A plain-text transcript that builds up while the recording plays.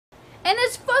And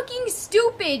it's fucking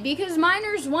stupid because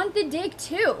minors want the dick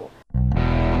too.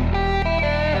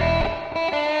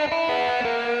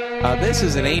 This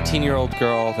is an 18-year-old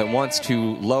girl that wants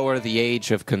to lower the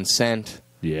age of consent.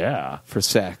 Yeah. For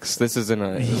sex. This isn't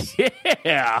a...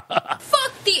 Yeah.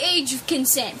 Fuck the age of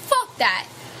consent. Fuck that.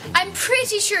 I'm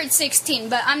pretty sure it's 16,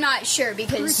 but I'm not sure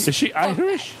because... Is she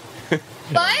Irish? But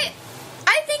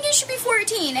I think it should be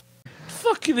 14.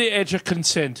 Fuck the age of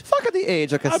consent. Fuck the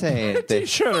age of consent. I'm pretty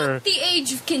sure. Fuck the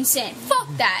age of consent.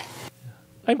 Fuck that.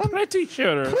 I'm pretty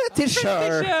sure. Pretty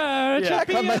sure.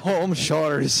 Check on my home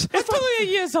shores.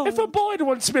 If a boy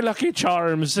wants me Lucky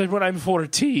Charms when I'm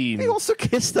 14. He also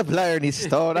kissed the Blarney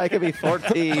Stone. I could be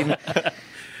 14.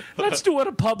 Let's do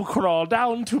a pub crawl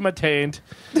down to my tent.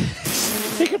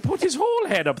 He can put his whole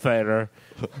head up there.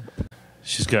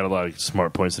 She's got a lot of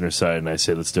smart points on her side, and I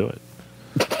say let's do it.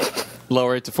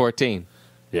 Lower it to 14.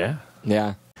 Yeah?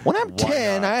 Yeah. When I'm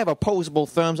 10, I have opposable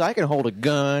thumbs. I can hold a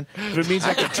gun. If it means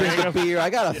I can drink a beer.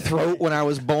 I got a throat when I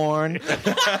was born.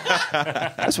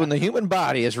 That's when the human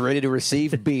body is ready to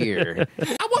receive beer.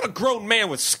 I want a grown man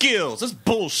with skills. That's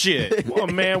bullshit. A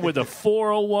man with a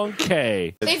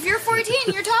 401k. If you're 14,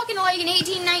 you're talking to like an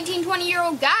 18, 19,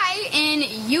 20-year-old guy, and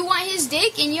you want his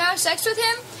dick, and you have sex with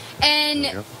him,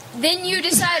 and then you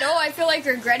decide, oh, I feel like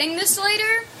regretting this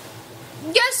later.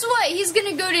 Guess what? He's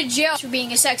gonna go to jail for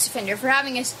being a sex offender, for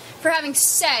having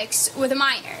sex with a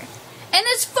minor. And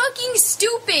that's fucking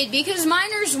stupid because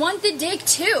minors want the dick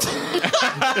too.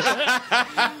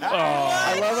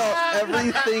 I love how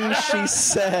everything she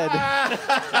said.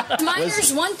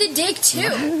 Minors want the dick too.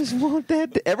 Minors want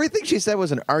that. Everything she said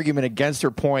was an argument against her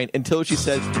point until she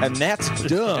said, and that's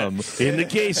dumb. In the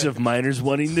case of minors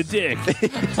wanting the dick.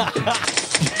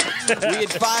 We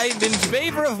advise in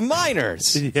favor of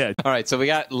minors. Yeah. All right, so we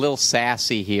got Lil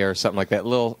Sassy here or something like that.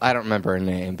 I don't remember her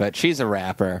name, but she's a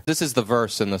rapper. This is the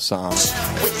verse in the song.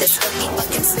 With this ugly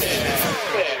fucking spit.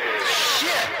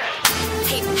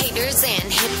 Haters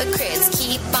and hypocrites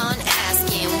keep on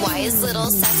asking, why is Little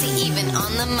Sassy even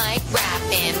on the mic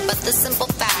rapping? But the simple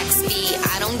facts be,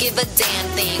 I don't give a damn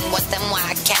thing what them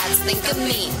whack cats think of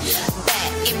me.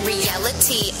 Bet in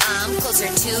reality I'm closer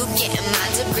to getting my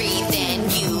degree than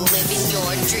you living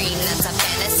your dream. That's a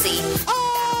fantasy.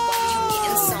 Why you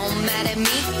getting so mad at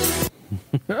me?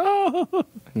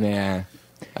 Yeah,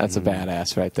 that's a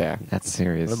badass right there. That's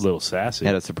serious. A little sassy.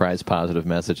 Had a surprise positive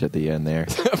message at the end there.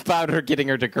 About her getting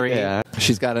her degree. Yeah.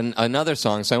 She's got another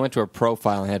song, so I went to her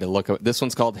profile and had to look at this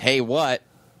one's called Hey What.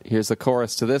 Here's the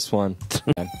chorus to this one.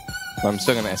 I'm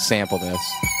still going to sample this.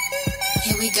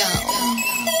 Here we go.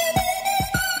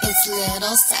 It's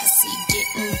Little Sassy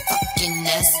getting fucking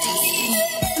nasty.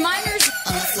 Minors.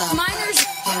 On the floor. Minors.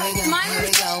 Here we go.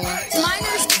 Minors.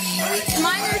 Here we go.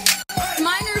 Minors. Here we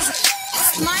go.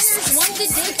 Minors want the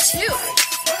dick too.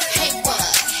 Hey what?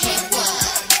 Hey what?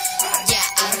 Yeah,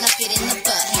 I like it in the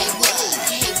butt. Hey what?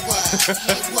 Hey what?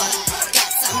 Hey what? Got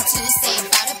something to say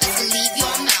about it? Best believe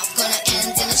your mouth gonna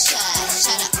end in a shut.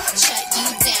 Shut up. Shut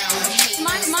you down. Hey,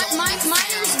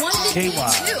 Minors want the dick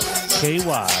too.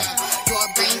 KY. Your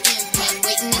brain imprint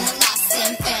waiting in the lost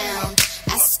and found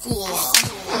at school.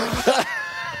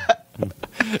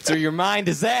 So your mind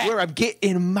is at Where I'm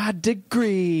getting my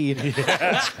degree.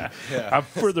 I'm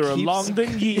further along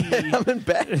than ye. I'm in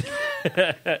bed.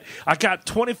 I got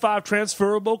 25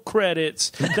 transferable credits.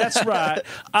 That's right.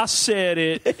 I said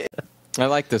it. I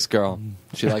like this girl.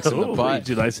 She likes it in the butt.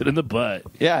 She likes it in the butt.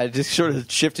 Yeah, I just sort of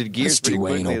shifted gears pretty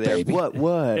quickly there. baby.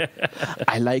 What?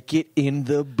 I like it in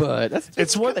the butt.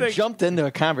 It's one thing. Jumped into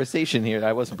a conversation here that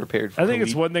I wasn't prepared for. I think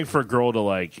it's one thing for a girl to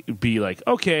like be like,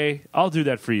 okay, I'll do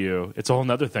that for you. It's a whole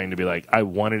nother thing to be like, I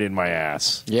want it in my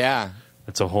ass. Yeah.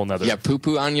 It's a whole nother. You got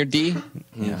poo-poo on your D?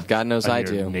 Yeah. God knows I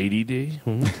do. Nady D?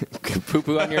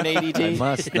 Poo-poo on your Nady D? I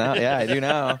must now. Yeah, I do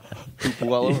now. Poop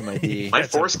all over my D. My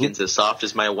foreskin's as soft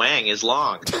as my wang is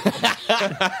long.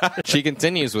 She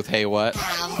continues with Hey What.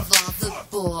 Have all the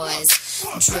boys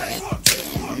dripping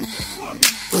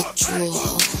with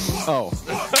drool. Oh.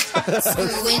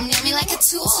 Screwing at me like a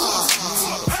tool.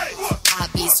 I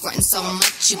be squirting so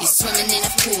much, you be swimming in a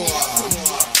pool.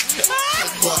 Hey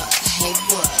what? Hey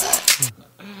what?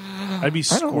 I'd be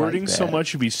squirting like so that.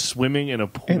 much you'd be swimming in a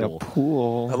pool. In a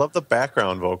pool. I love the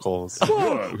background vocals.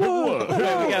 What? We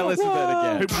gotta listen to that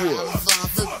again. Have all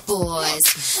the boys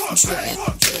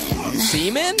dripping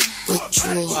Semen? with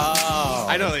drool.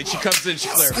 I know that she comes in, she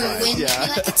clarifies. Screwing at me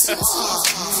like a tool.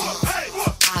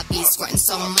 I be squirting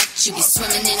so much, you be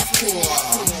swimming in a pool.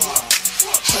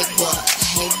 Hey what?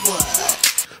 Hey what?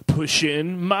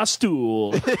 Pushing my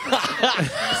stool.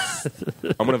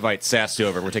 I'm gonna invite Sassy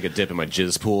over and we'll take a dip in my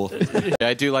jizz pool.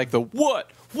 I do like the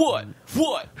what? Hey,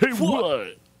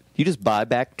 what? You just buy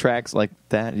back tracks like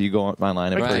that. You go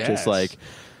online and Right. purchase Yes. like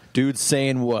dude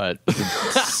saying what,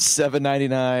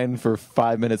 $7.99 for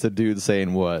 5 minutes of dude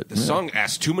saying what. The song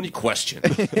asks too many questions.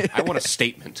 I want a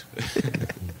statement.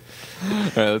 All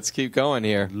right, let's keep going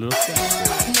here. No say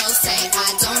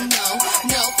I don't know,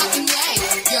 no fucking way.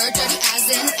 You're dirty as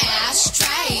an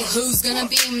ashtray. Who's gonna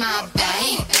be my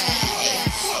baby?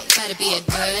 Better be a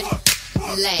good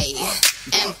lay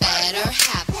and better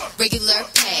have regular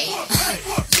pay.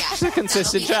 Yeah, It's a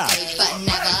consistent that'll job. be the case, but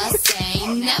never say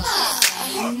never.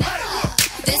 Never.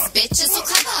 This bitch is so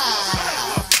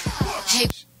clever. Hey.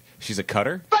 She's a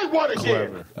cutter?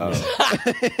 Clever.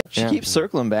 She keeps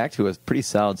circling back to a pretty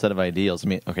solid set of ideals. I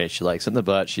mean, okay, she likes it in the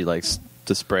butt. She likes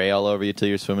to spray all over you till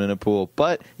you're swimming in a pool.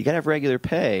 But you got to have regular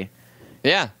pay.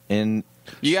 Yeah. And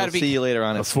You she'll gotta be- see you later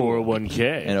on A at school.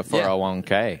 401k. And a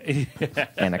 401k.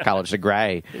 And a college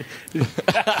degree.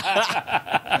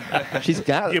 She's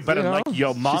got, You better like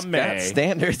your she's mama. got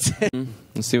standards.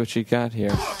 Let's see what she got here.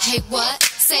 Hey, what?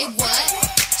 Say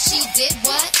what? She did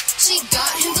what? She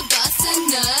got him to bust a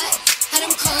nut. Had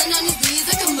him crawling on his knees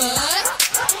like a mud.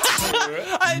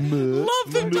 I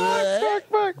love the dog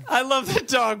bark. I love the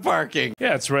dog barking.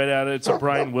 Yeah, it's right out. It's a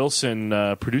Brian Wilson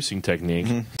producing technique.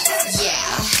 Yeah,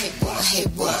 hey what? Hey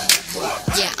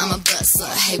what? Yeah, I'm a buster.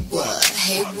 Hey what?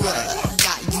 Hey what?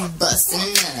 Got you busting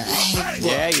a nut. Hey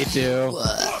what? Yeah, you do.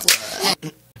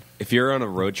 What? If you're on a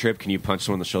road trip, can you punch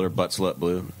someone in the shoulder, butt slut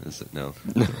blue? Is it no?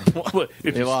 What,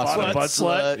 if you lost spot a one. butt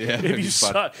slut, Yeah, if you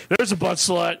saw, there's a butt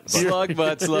slut. Slug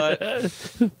butt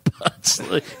slut. Butt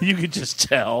slut. You could just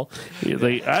tell. You're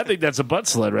like, I think that's a butt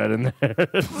slut right in there.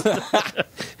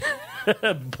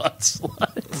 Butt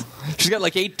slut. She's got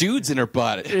like 8 dudes in her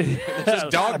butt. Just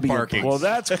dog barking. Well,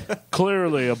 that's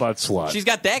clearly a butt slut. She's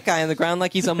got that guy on the ground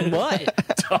like he's a mutt.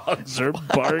 Dogs are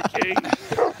barking.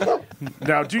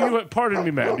 Now, pardon me,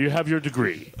 ma'am, do you have your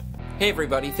degree? Hey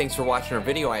everybody, thanks for watching our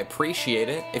video. I appreciate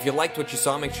it. If you liked what you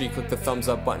saw, make sure you click the thumbs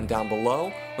up button down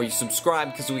below, or you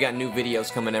subscribe because we got new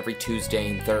videos coming every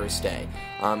Tuesday and Thursday.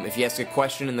 If you ask a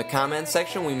question in the comments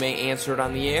section, we may answer it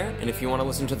on the air, and if you want to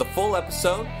listen to the full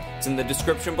episode, it's in the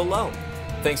description below.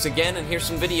 Thanks again, and here's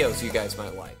some videos you guys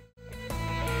might like.